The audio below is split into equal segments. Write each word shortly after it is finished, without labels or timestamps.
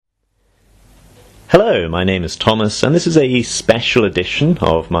Hello, my name is Thomas, and this is a special edition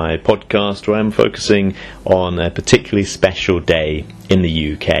of my podcast where I'm focusing on a particularly special day in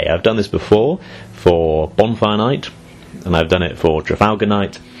the UK. I've done this before for Bonfire Night, and I've done it for Trafalgar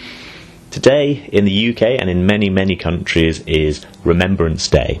Night. Today, in the UK and in many, many countries, is Remembrance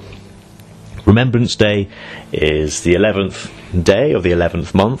Day. Remembrance Day is the 11th day of the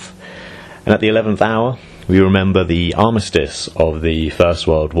 11th month, and at the 11th hour, we remember the armistice of the First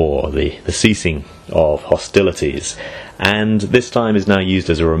World War, the ceasing of hostilities, and this time is now used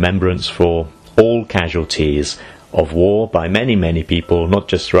as a remembrance for all casualties of war by many, many people, not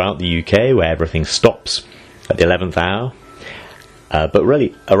just throughout the UK where everything stops at the 11th hour, but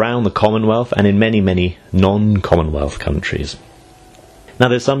really around the Commonwealth and in many, many non-Commonwealth countries. Now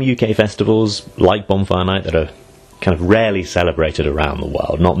there's some UK festivals like Bonfire Night that are kind of rarely celebrated around the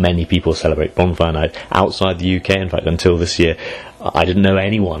world. Not many people celebrate Bonfire Night outside the UK. In fact, until this year, I didn't know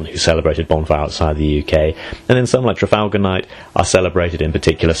anyone who celebrated Bonfire outside the UK. And then some, like Trafalgar Night, are celebrated in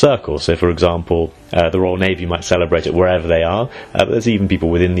particular circles. So, for example, the Royal Navy might celebrate it wherever they are, but there's even people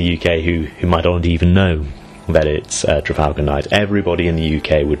within the UK who might not even know that it's Trafalgar Night. Everybody in the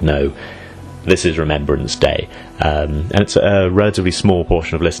UK would know this is Remembrance Day. And it's a relatively small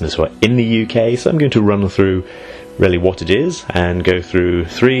portion of listeners who are in the UK, so I'm going to run through really what it is and go through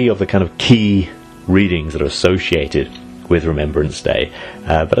three of the kind of key readings that are associated with Remembrance Day.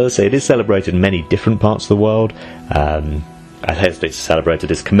 But as I say, it is celebrated in many different parts of the world. I hesitate to celebrate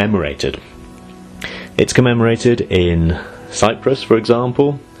it, it's commemorated. It's commemorated in Cyprus, for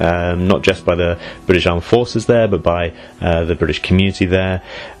example, not just by the British Armed Forces there, but by the British community there.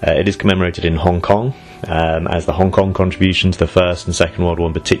 It is commemorated in Hong Kong, as the Hong Kong contribution to the First and Second World War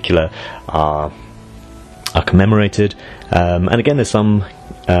in particular are commemorated. And again, there's some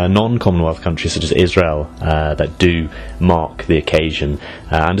non-Commonwealth countries such as Israel that do mark the occasion.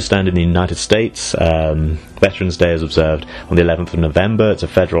 I understand in the United States, Veterans Day is observed on the 11th of November. It's a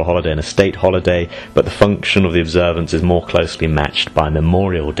federal holiday and a state holiday, but the function of the observance is more closely matched by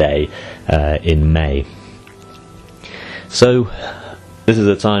Memorial Day in May. So this is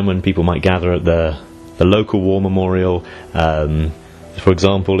a time when people might gather at the local war memorial. For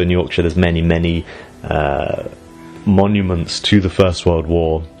example, in Yorkshire there's many monuments to the First World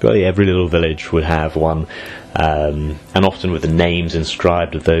War. Really every little village would have one, and often with the names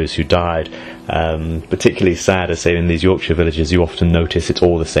inscribed of those who died. Particularly sad, I say, in these Yorkshire villages you often notice it's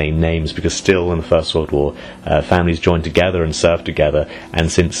all the same names, because still in the First World War families joined together and served together,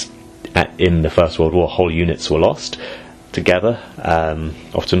 and since in the First World War whole units were lost together,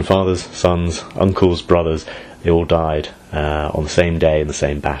 often fathers, sons, uncles, brothers, they all died on the same day in the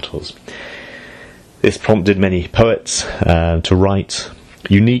same battles. This prompted many poets to write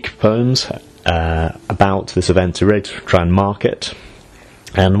unique poems about this event to really try and mark it.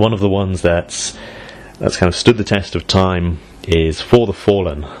 And one of the ones that's kind of stood the test of time is For the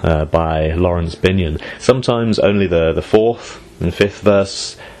Fallen by Laurence Binyon. Sometimes only the fourth and fifth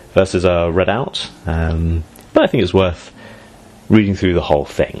verses are read out, but I think it's worth reading through the whole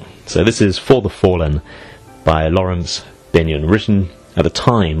thing. So this is For the Fallen by Laurence Binyon, written at the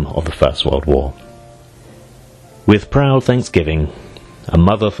time of the First World War. With proud thanksgiving, a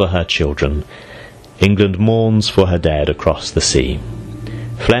mother for her children, England mourns for her dead across the sea.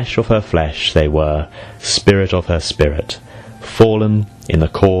 Flesh of her flesh they were, spirit of her spirit, fallen in the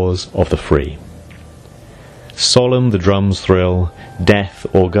cause of the free. Solemn the drums thrill, death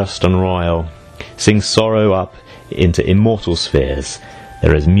august and royal, sings sorrow up into immortal spheres.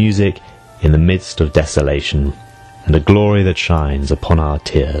 There is music in the midst of desolation, and a glory that shines upon our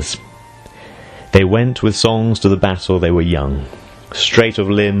tears. They went with songs to the battle, they were young, straight of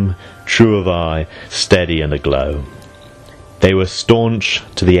limb, true of eye, steady and aglow. They were staunch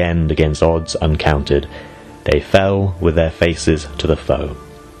to the end against odds uncounted, they fell with their faces to the foe.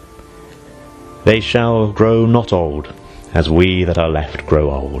 They shall grow not old, as we that are left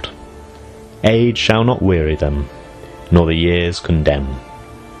grow old. Age shall not weary them, nor the years condemn.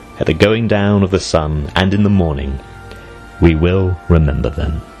 At the going down of the sun and in the morning, we will remember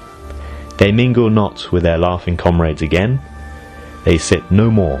them. They mingle not with their laughing comrades again. They sit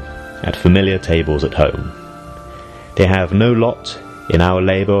no more at familiar tables at home. They have no lot in our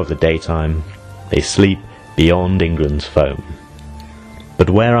labour of the daytime. They sleep beyond England's foam.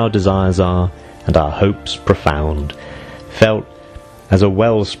 But where our desires are, and our hopes profound, felt as a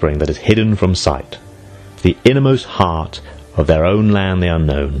wellspring that is hidden from sight, the innermost heart of their own land they are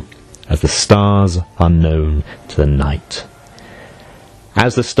known, as the stars are known to the night.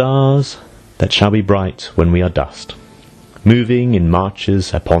 As the stars that shall be bright when we are dust, moving in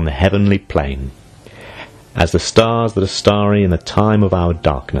marches upon the heavenly plain, as the stars that are starry in the time of our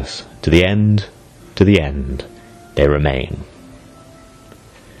darkness, to the end to the end they remain.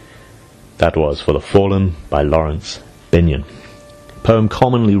 That was For the Fallen by Lawrence Binyon. Poem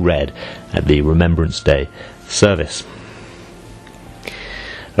commonly read at the Remembrance Day service.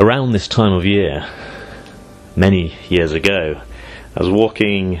 Around this time of year, many years ago, I was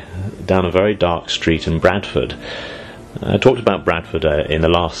walking down a very dark street in Bradford. I talked about Bradford in the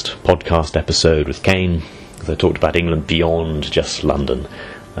last podcast episode with Kane, because I talked about England beyond just London.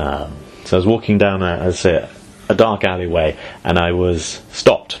 So I was walking down a dark alleyway, and I was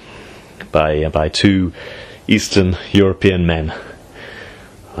stopped by two Eastern European men.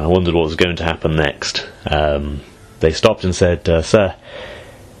 I wondered what was going to happen next. They stopped and said, "Sir,"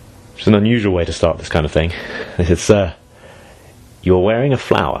 which is an unusual way to start this kind of thing. They said, "Sir, you're wearing a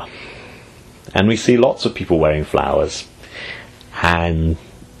flower." And we see lots of people wearing flowers, and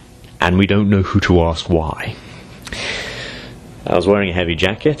we don't know who to ask why. I was wearing a heavy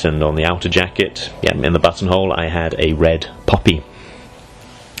jacket, and on the outer jacket, in the buttonhole, I had a red poppy.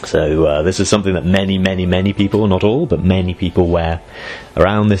 So this is something that many people, not all, but many people wear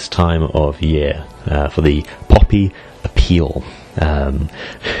around this time of year for the poppy appeal,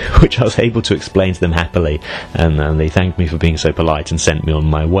 which I was able to explain to them happily, and they thanked me for being so polite and sent me on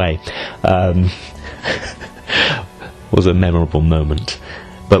my way. Was a memorable moment.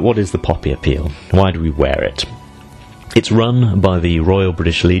 But what is the poppy appeal? Why do we wear it? It's run by the Royal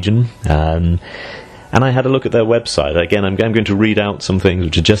British Legion, and I had a look at their website. Again, I'm going to read out some things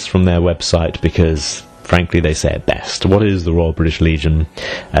which are just from their website because, frankly, they say it best. What is the Royal British Legion?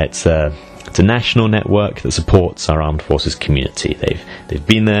 It's a national network that supports our armed forces community. They've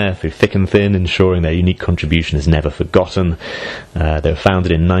been there through thick and thin, ensuring their unique contribution is never forgotten. They were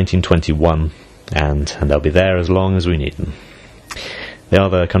founded in 1921, and they'll be there as long as we need them. They are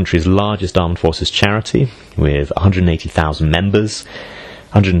the country's largest armed forces charity, with 180,000 members,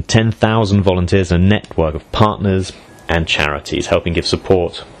 110,000 volunteers, and a network of partners and charities helping give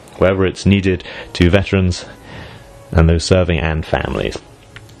support wherever it's needed to veterans and those serving and families.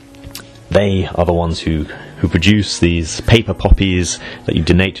 They are the ones who produce these paper poppies that you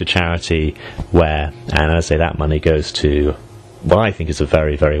donate to charity, and as I say, that money goes to what I think is a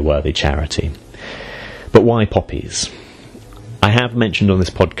very, very worthy charity. But why poppies? I have mentioned on this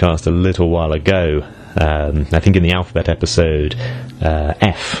podcast a little while ago, I think in the Alphabet episode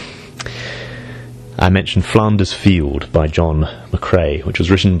F, I mentioned Flanders Field by John McCrae, which was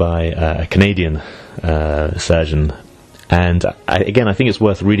written by a Canadian surgeon. And I think it's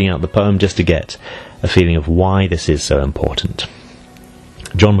worth reading out the poem just to get a feeling of why this is so important.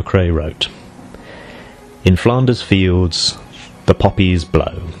 John McCrae wrote, "In Flanders fields the poppies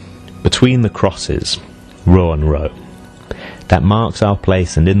blow, between the crosses, row on row. That marks our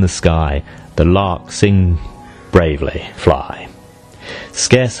place, and in the sky the larks sing bravely, fly.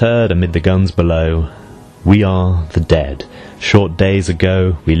 Scarce heard amid the guns below, we are the dead. Short days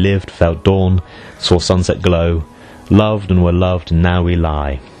ago we lived, felt dawn, saw sunset glow, loved and were loved, and now we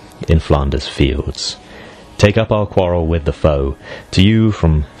lie in Flanders fields. Take up our quarrel with the foe, to you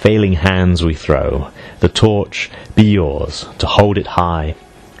from failing hands we throw. The torch be yours, to hold it high.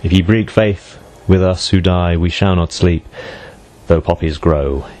 If ye break faith with us who die, we shall not sleep, though poppies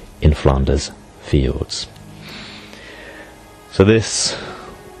grow in Flanders fields." So this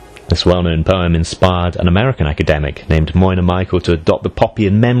well-known poem inspired an American academic named Moyna Michael to adopt the poppy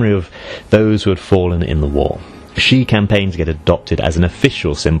in memory of those who had fallen in the war. She campaigned to get it adopted as an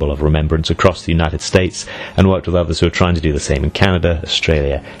official symbol of remembrance across the United States, and worked with others who are trying to do the same in Canada,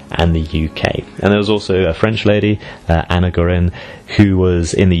 Australia and the UK. And there was also a French lady, Anna Gorin, who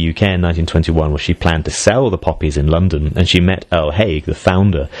was in the UK in 1921, where she planned to sell the poppies in London, and she met Earl Haig, the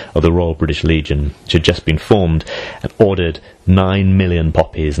founder of the Royal British Legion, which had just been formed, and ordered 9 million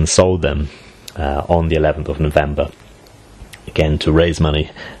poppies and sold them on the 11th of November, again to raise money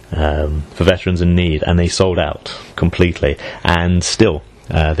for veterans in need, and they sold out completely. And still,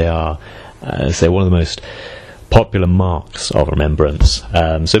 they are, say, one of the most popular marks of remembrance.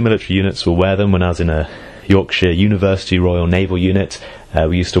 So military units will wear them. When I was in a Yorkshire University Royal Naval Unit,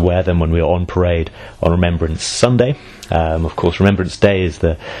 we used to wear them when we were on parade on Remembrance Sunday. Of course, Remembrance Day is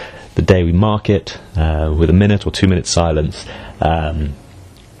the day we mark it with a minute or 2 minute silence.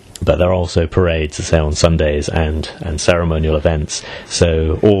 But there are also parades, say, on Sundays and ceremonial events.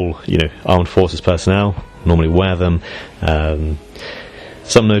 So all, armed forces personnel normally wear them.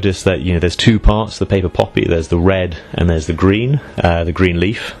 Some notice that, there's two parts to the paper poppy. There's the red and there's the green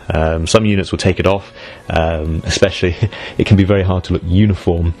leaf. Some units will take it off, especially it can be very hard to look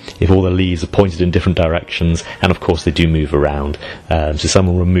uniform if all the leaves are pointed in different directions, and of course they do move around. So some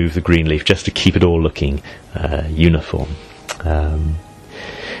will remove the green leaf just to keep it all looking uniform.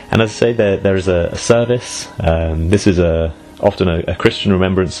 And as I say, there is a service. This is often a Christian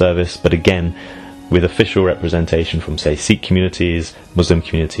remembrance service, but again, with official representation from, say, Sikh communities, Muslim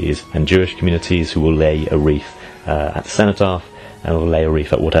communities, and Jewish communities, who will lay a wreath at the cenotaph, and will lay a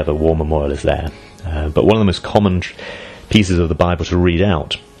wreath at whatever war memorial is there. But one of the most common pieces of the Bible to read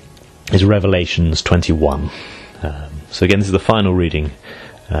out is Revelations 21. So again, this is the final reading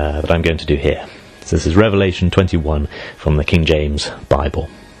that I'm going to do here. So this is Revelation 21 from the King James Bible.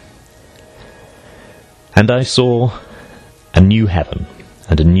 And I saw a new heaven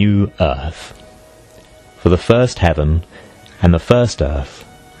and a new earth. For the first heaven and the first earth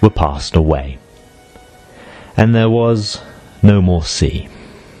were passed away, and there was no more sea.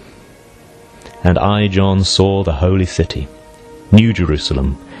 And I, John, saw the holy city, New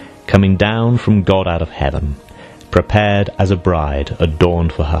Jerusalem, coming down from God out of heaven, prepared as a bride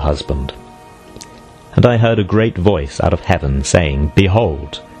adorned for her husband. And I heard a great voice out of heaven saying,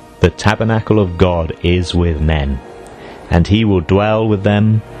 Behold, the tabernacle of God is with men, and he will dwell with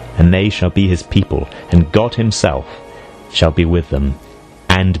them, and they shall be his people, and God himself shall be with them,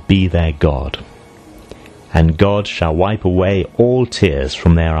 and be their God. And God shall wipe away all tears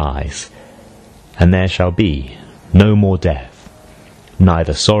from their eyes, and there shall be no more death,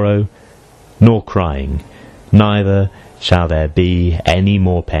 neither sorrow, nor crying, neither shall there be any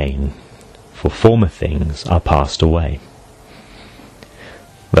more pain, for former things are passed away.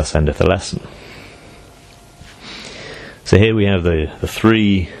 Thus endeth the lesson. So here we have the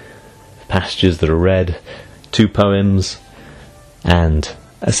three passages that are read, 2 poems, and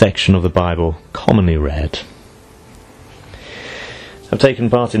a section of the Bible commonly read. I've taken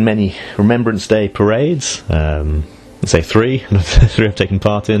part in many Remembrance Day parades, let's say 3 I've taken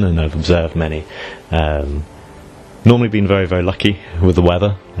part in, and I've observed many. Normally been very, very lucky with the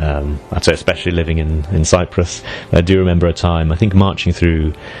weather, I'd say especially living in Cyprus. I do remember a time, I think, marching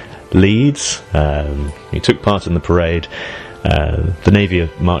through Leeds. We took part in the parade. The Navy are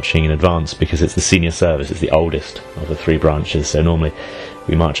marching in advance because it's the senior service, it's the oldest of the 3 branches, so normally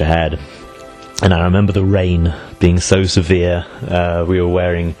we march ahead. And I remember the rain being so severe. We were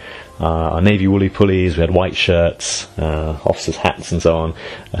wearing our navy woolly pulleys, we had white shirts, officers' hats and so on.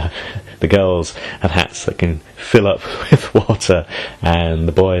 The girls have hats that can fill up with water, and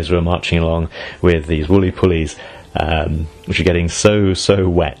the boys were marching along with these woolly pulleys, which are getting so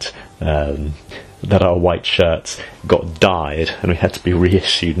wet that our white shirts got dyed and we had to be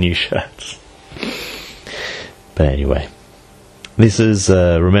reissued new shirts. But anyway, this is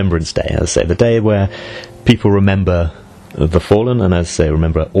Remembrance Day, as I say, the day where people remember the fallen, and as I say,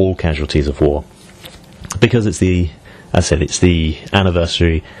 remember all casualties of war, because it's the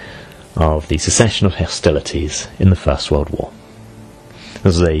anniversary of the cessation of hostilities in the First World War.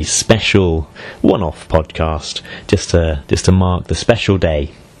 This is a special one-off podcast just to mark the special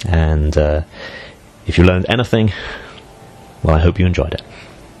day, and if you learned anything, well, I hope you enjoyed it.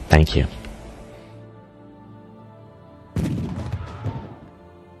 Thank you.